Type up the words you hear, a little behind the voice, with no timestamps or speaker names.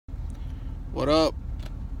What up?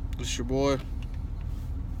 This your boy,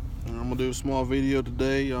 and I'm gonna do a small video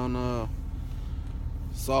today on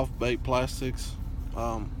soft bait plastics.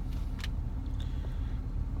 I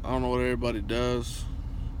don't know what everybody does.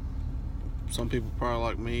 Some people probably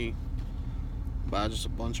like me buy just a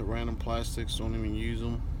bunch of random plastics, don't even use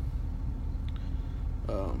them.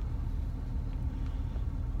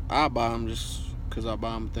 I buy them just because I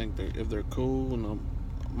buy them, think that if they're cool, and I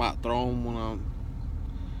might throw them when I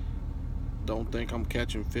don't think I'm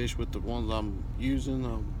catching fish with the ones I'm using.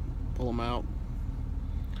 I'll pull them out.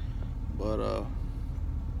 But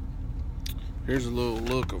here's a little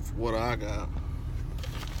look of what I got.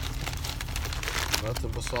 Nothing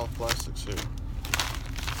but soft plastics here.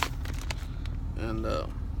 And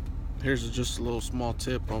here's just a little small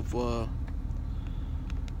tip of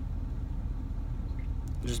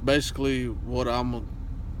just basically what I'm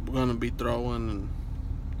gonna be throwing and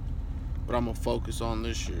what I'm gonna focus on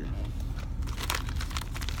this year.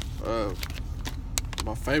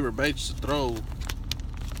 My favorite baits to throw,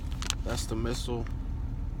 that's the missile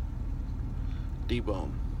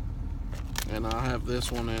debone, and I have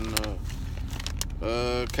this one in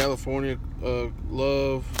California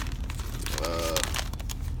love.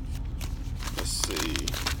 Let's see,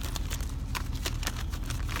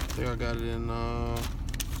 I think I got it in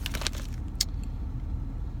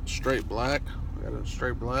straight black. I got it in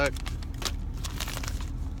straight black.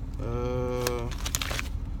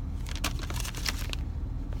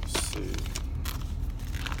 Let's see,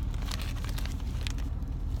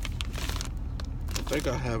 I think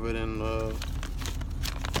I have it in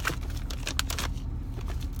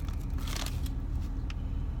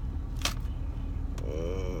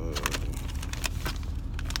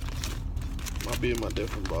might be in my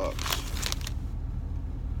different box.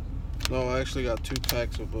 No, I actually got 2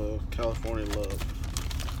 packs of California Love.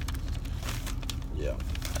 Yeah,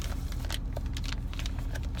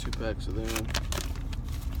 2 packs of them.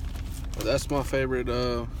 But that's my favorite,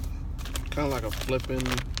 kind of like a flipping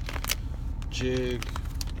jig,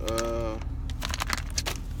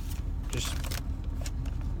 just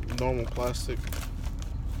normal plastic,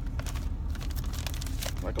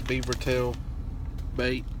 like a beaver tail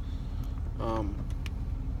bait.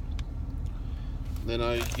 Then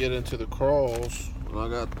I get into the crawls, and I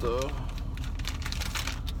got the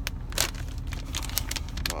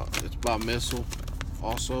it's by Missile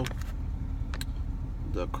also,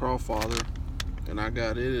 the Crawfather, and I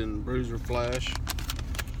got it in Bruiser Flash.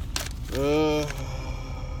 Let's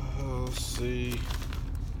see,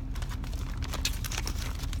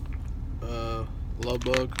 Love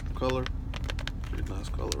Bug color, pretty nice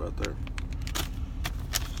color right there.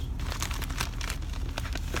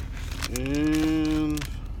 And I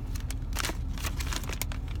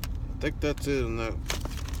think that's it in that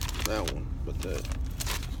one. But that,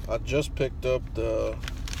 I just picked up the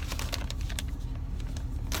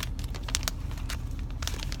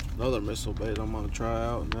another missile bait I'm gonna try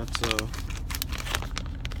out, and that's a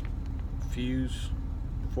Fuse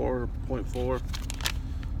 4.4.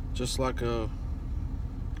 Just like it's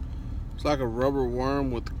like a rubber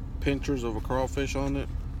worm with pinchers of a crawfish on it.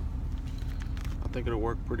 I think it'll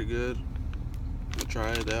work pretty good. We'll try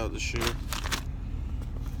it out this year.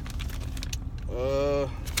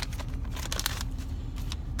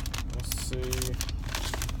 Let's see.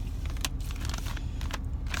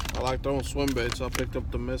 I like throwing swim baits. I picked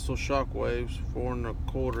up the Missile Shockwaves, 4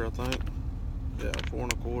 1/4, I think. Yeah, 4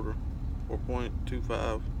 1/4,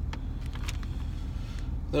 4.25.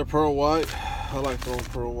 They're pearl white. I like throwing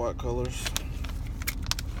pearl white colors.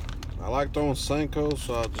 I like throwing Senko,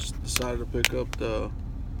 so I just decided to pick up the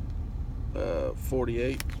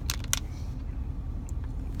 48.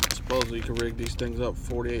 Supposedly you can rig these things up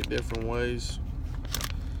 48 different ways.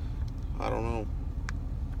 I don't know.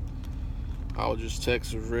 I would just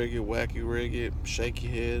Texas rig it, wacky rig it, shaky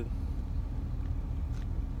head,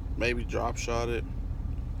 maybe drop shot it.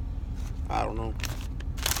 I don't know.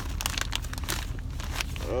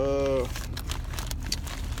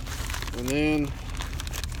 And then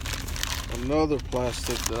another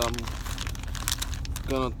plastic that I'm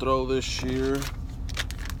gonna throw this year,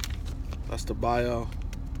 that's the Bio,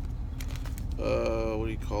 what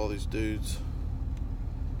do you call these dudes?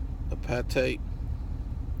 The Patate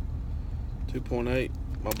 2.8.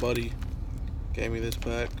 My buddy gave me this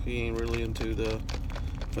pack. He ain't really into the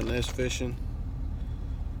finesse fishing,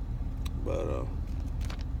 but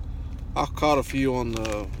I caught a few on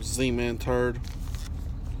the Z-Man Turd.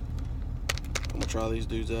 I'm gonna try these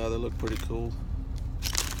dudes out. They look pretty cool.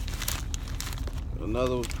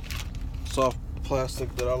 Another soft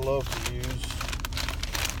plastic that I love to use,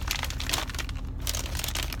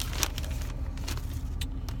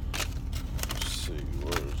 see,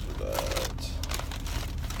 where is it at?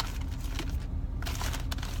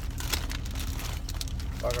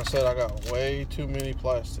 Like I said, I got way too many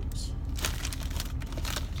plastics.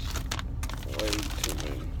 Way too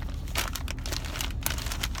many.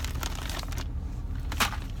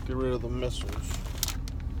 Get rid of the missiles.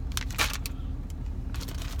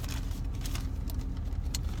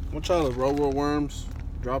 I'm gonna try the rover worms,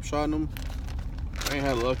 drop shotting them. I ain't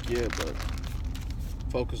had luck yet, but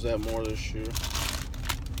focus that more this year.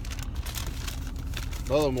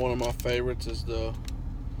 Another one of my favorites is the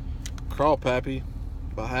Crawl Pappy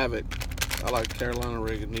by Havoc. I like Carolina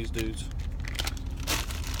rigging these dudes.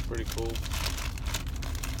 Pretty cool.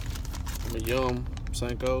 I'm a Yum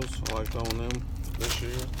Senkos. I like throwing them this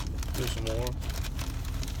year. Do some more.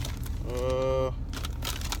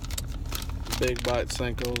 Big Bite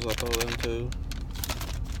Senkos, I throw them too.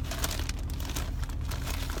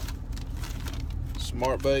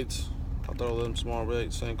 Smart Baits, I throw them Smart Bait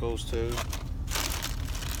Senkos too.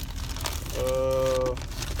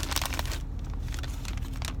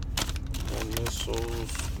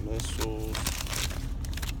 Missiles.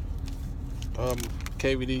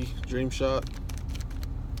 KVD Dream Shot.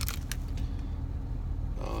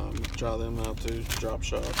 Try them out too. Drop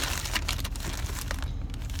shot.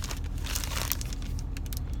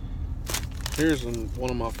 Here's one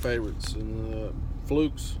of my favorites, and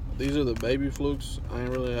flukes. These are the baby flukes. I ain't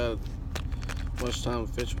really had much time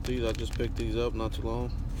to fish with these. I just picked these up not too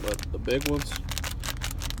long. But the big ones,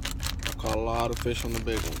 I caught a lot of fish on the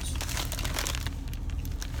big ones.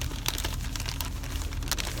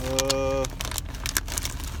 Let's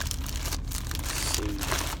see.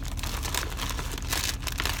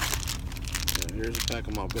 Yeah, here's a pack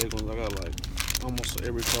of my big ones. I got like almost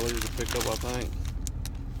every color you can pick up, I think.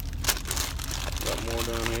 Got more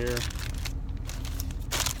down here.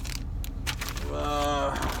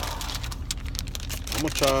 I'm gonna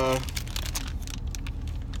try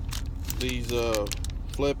these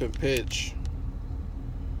flip and pitch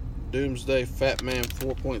Doomsday Fat Man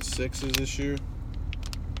 4.6s this year.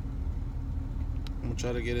 I'm gonna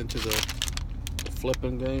try to get into the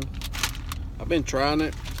flipping game. I've been trying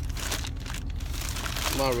it.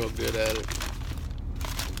 I'm not real good at it.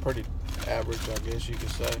 I'm pretty average, I guess you could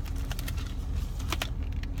say.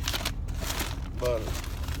 But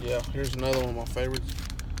yeah, here's another one of my favorites,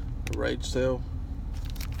 the Rage Tail,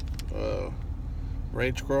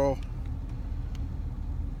 Rage Crawl.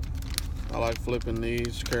 I like flipping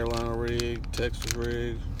these. Carolina rig, Texas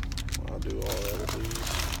rig. I do all that with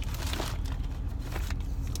these.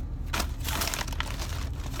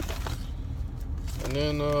 And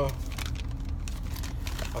then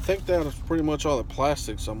I think that is pretty much all the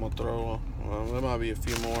plastics I'm gonna throw. There might be a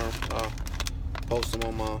few more. I'll post them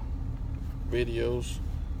on my videos,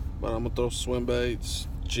 but I'm gonna throw swim baits,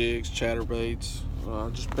 jigs, chatterbaits. I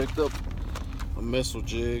just picked up a missile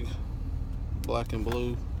jig, black and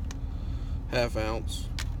blue, 1/2 ounce.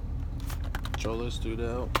 Throw this dude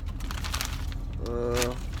out.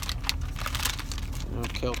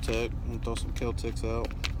 Celtic. I'm gonna throw some Celtics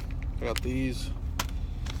out. I got these.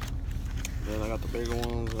 Then I got the bigger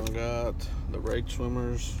ones. I got the Rage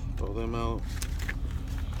Swimmers. Throw them out.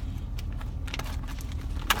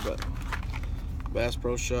 Bass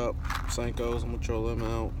Pro Shop Senkos, I'm gonna throw them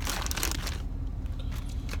out.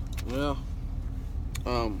 Yeah.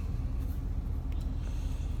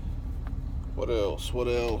 What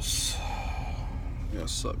else? Yeah,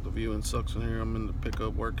 the viewing sucks in here. I'm in the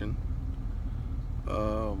pickup working.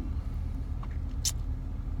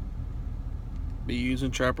 Be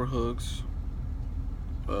using trapper hooks.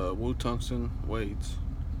 Woo tungsten weights.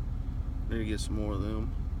 Need to get some more of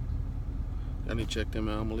them. I need to check them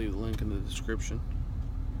out. I'm gonna leave the link in the description.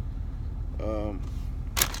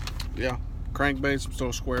 Yeah, crankbaits, some sort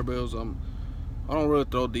of square bills. I don't really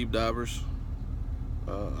throw deep divers.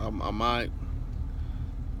 I might.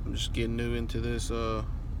 I'm just getting new into this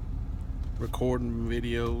recording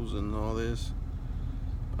videos and all this.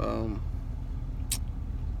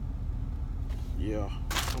 Yeah,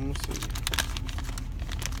 I'm gonna see.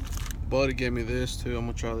 Buddy gave me this too. I'm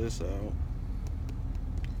gonna try this out.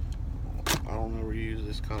 I don't ever use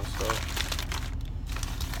this kind of stuff.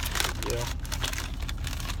 Yeah.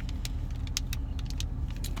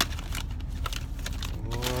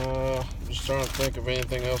 I'm just trying to think of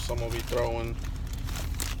anything else I'm gonna be throwing.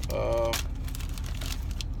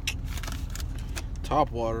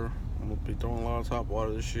 Top water. I'm gonna be throwing a lot of top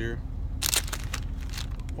water this year.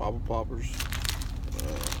 Wobble poppers.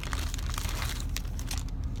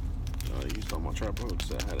 I used all my trapper hooks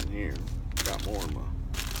that I had in here. Got more in my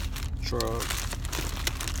truck.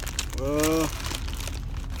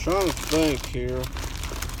 Trying to think here.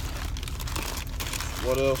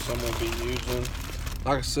 what else I'm gonna be using.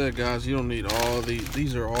 Like I said, guys, you don't need all these.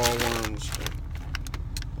 These are all worms.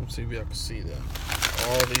 Let's see if y'all can see that.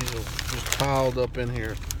 All these are just piled up in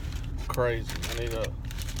here. Crazy.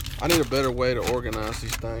 I need a better way to organize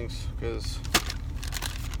these things, because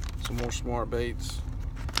some more smart baits.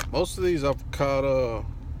 Most of these I've caught, well,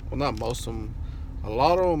 not most of them. A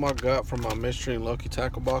lot of them I got from my Mystery and Lucky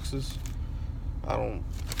tackle boxes. I don't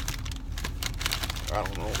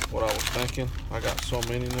know what I was thinking. I got so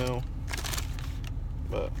many now,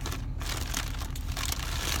 but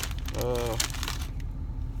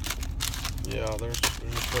yeah, there's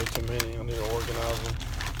just way too many. I need to organize them.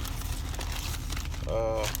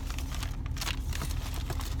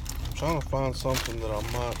 I'm trying to find something that I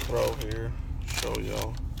might throw here, show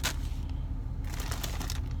y'all.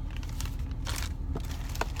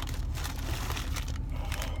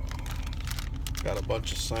 Got a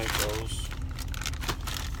bunch of Senkos.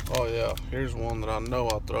 Oh yeah, here's one that I know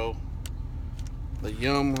I'll throw. The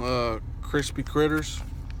Yum Crispy Critters.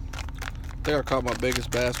 I think I caught my biggest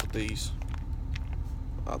bass with these.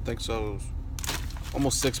 I think so. It was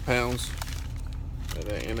almost 6 pounds.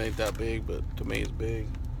 It ain't that big, but to me it's big.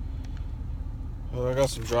 I got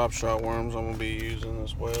some drop shot worms I'm gonna be using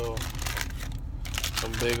as well.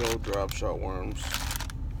 Some big old drop shot worms.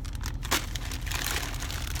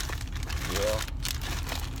 Yeah.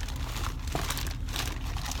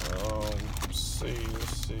 Let's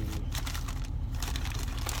see.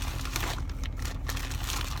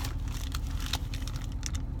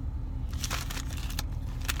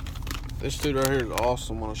 This dude right here is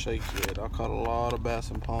awesome on a shake head. I caught a lot of bass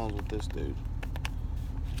and ponds with this dude.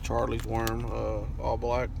 Charlie's worm, all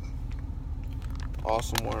black.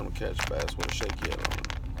 Awesome worm to catch bass with a shake head on it.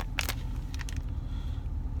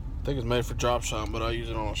 I think it's made for drop shot, but I use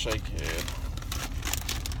it on a shake head.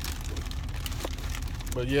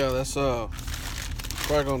 But yeah, that's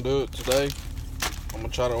probably gonna do it today. I'm gonna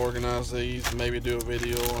try to organize these, maybe do a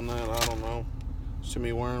video on that. I don't know. Too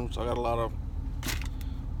many worms. I got a lot of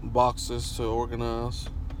boxes to organize.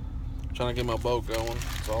 I'm trying to get my boat going.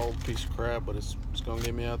 It's all a piece of crap, but it's gonna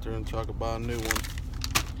get me out there until I can buy a new one.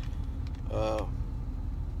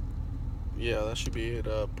 Yeah, that should be it.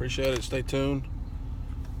 Appreciate it. Stay tuned.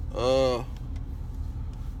 Coming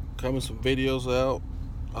some videos out.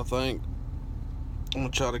 I think I'm gonna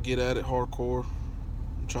try to get at it hardcore.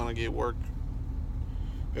 I'm trying to get work.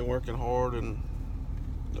 Been working hard, and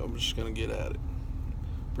I'm just gonna get at it.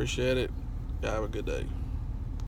 Appreciate it. Y'all have a good day.